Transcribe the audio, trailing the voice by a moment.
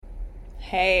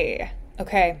Hey,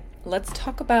 okay, let's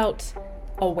talk about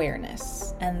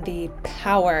awareness and the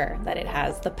power that it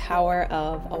has, the power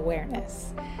of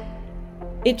awareness.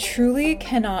 It truly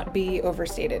cannot be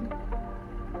overstated.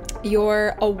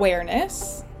 Your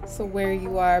awareness, so where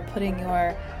you are putting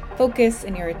your focus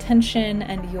and your attention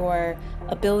and your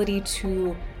ability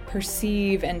to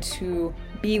perceive and to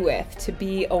be with, to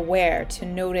be aware, to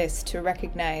notice, to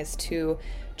recognize, to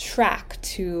track,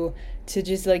 to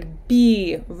just like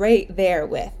be right there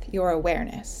with your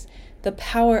awareness, the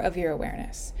power of your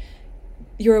awareness.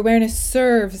 Your awareness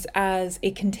serves as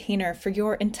a container for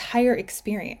your entire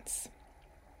experience.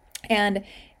 And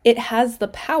it has the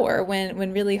power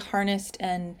when really harnessed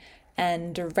and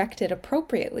directed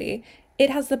appropriately, it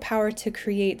has the power to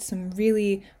create some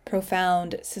really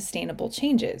profound, sustainable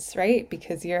changes, right?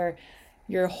 Because you're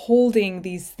holding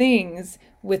these things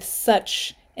with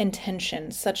such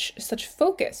intention, such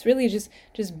focus, really just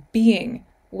being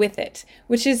with it,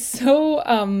 which is so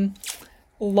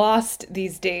lost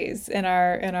these days in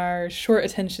our short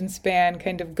attention span,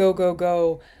 kind of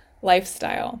go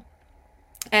lifestyle.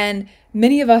 And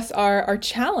many of us are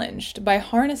challenged by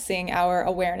harnessing our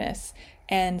awareness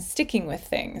and sticking with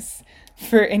things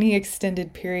for any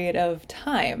extended period of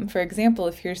time. For example,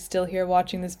 if you're still here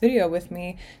watching this video with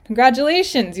me,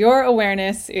 congratulations, your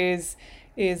awareness is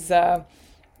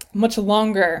much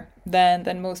longer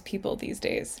than most people these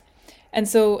days. And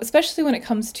so, especially when it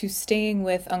comes to staying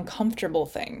with uncomfortable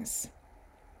things,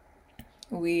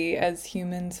 we as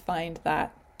humans find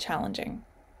that challenging.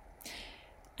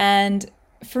 And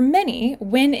for many,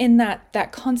 when in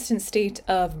that constant state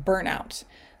of burnout,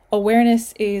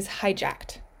 awareness is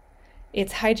hijacked.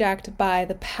 It's hijacked by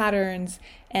the patterns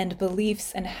and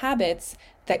beliefs and habits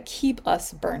that keep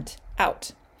us burnt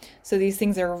out. So these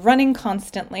things are running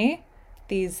constantly,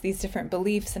 these different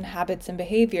beliefs and habits and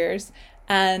behaviors,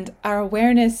 and our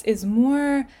awareness is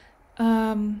more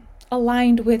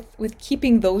aligned with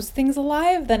keeping those things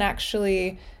alive than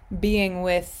actually being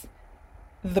with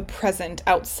the present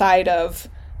outside of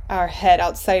our head,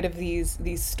 outside of these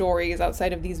stories,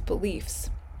 outside of these beliefs.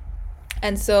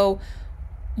 And so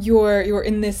you're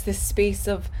in this space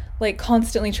of like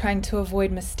constantly trying to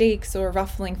avoid mistakes or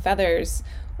ruffling feathers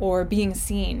or being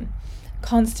seen,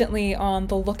 constantly on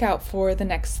the lookout for the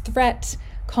next threat,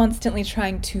 constantly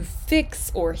trying to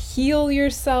fix or heal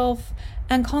yourself,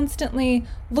 and constantly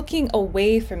looking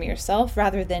away from yourself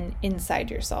rather than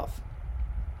inside yourself.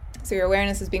 So your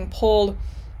awareness is being pulled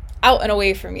out and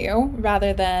away from you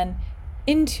rather than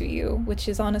into you, which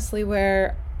is honestly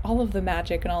where all of the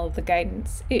magic and all of the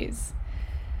guidance is.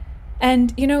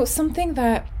 And, something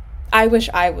that I wish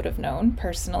I would have known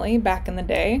personally back in the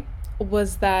day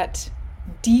was that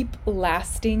deep,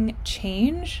 lasting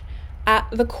change at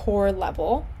the core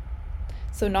level.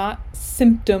 So not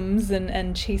symptoms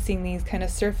and chasing these kind of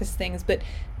surface things, but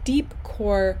deep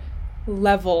core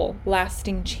level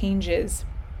lasting changes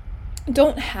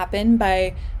don't happen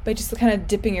by just kind of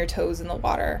dipping your toes in the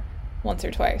water once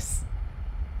or twice.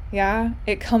 Yeah,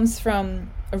 it comes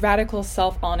from a radical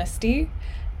self-honesty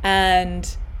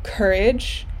and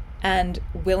courage and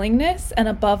willingness, and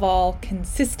above all,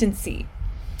 consistency.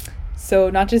 So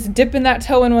not just dipping that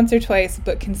toe in once or twice,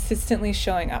 but consistently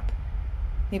showing up.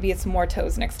 Maybe it's more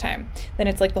toes next time. Then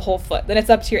it's like the whole foot. Then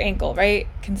it's up to your ankle, right?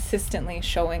 Consistently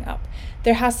showing up.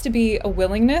 There has to be a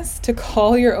willingness to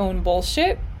call your own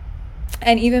bullshit.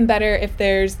 And even better if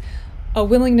there's a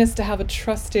willingness to have a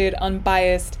trusted,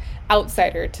 unbiased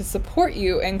outsider to support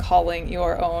you in calling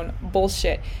your own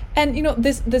bullshit. And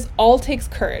this all takes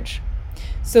courage.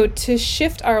 So to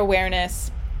shift our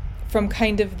awareness from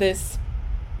kind of this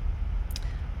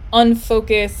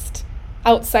unfocused,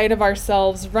 outside of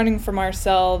ourselves, running from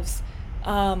ourselves,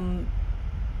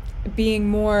 being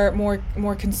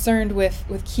more concerned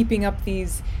with keeping up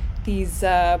these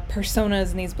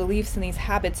personas and these beliefs and these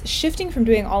habits, shifting from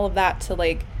doing all of that to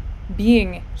like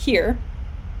being here,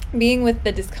 being with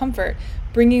the discomfort,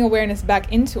 bringing awareness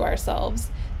back into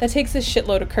ourselves, that takes a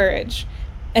shitload of courage,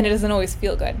 and it doesn't always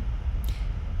feel good.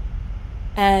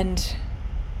 And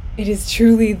it is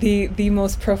truly the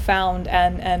most profound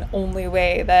and only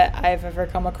way that I've ever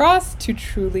come across to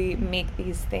truly make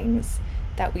these things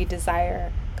that we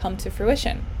desire come to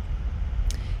fruition.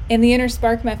 In the Inner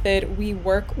Spark method, we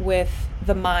work with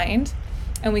the mind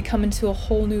and we come into a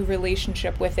whole new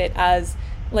relationship with it as,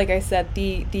 like I said,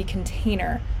 the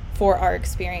container for our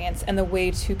experience and the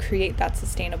way to create that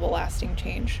sustainable, lasting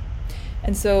change.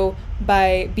 And so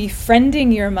by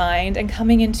befriending your mind and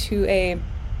coming into a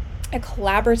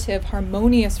collaborative,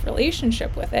 harmonious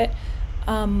relationship with it,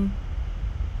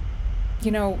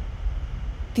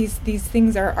 these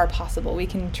things are possible. We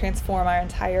can transform our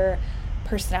entire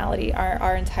personality,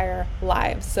 our entire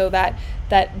lives. So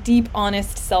that deep,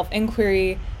 honest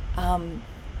self-inquiry,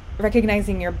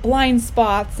 recognizing your blind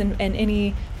spots and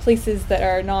any places that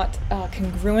are not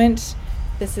congruent.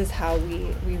 This is how we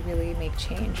really make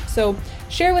change. So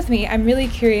share with me. I'm really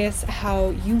curious how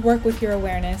you work with your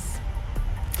awareness,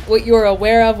 what you're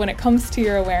aware of when it comes to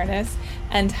your awareness,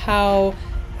 and how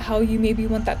you maybe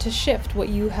want that to shift, what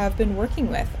you have been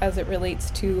working with as it relates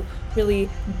to really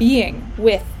being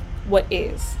with what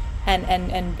is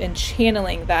and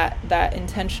channeling that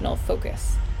intentional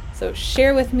focus. So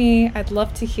share with me. I'd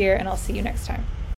love to hear, and I'll see you next time.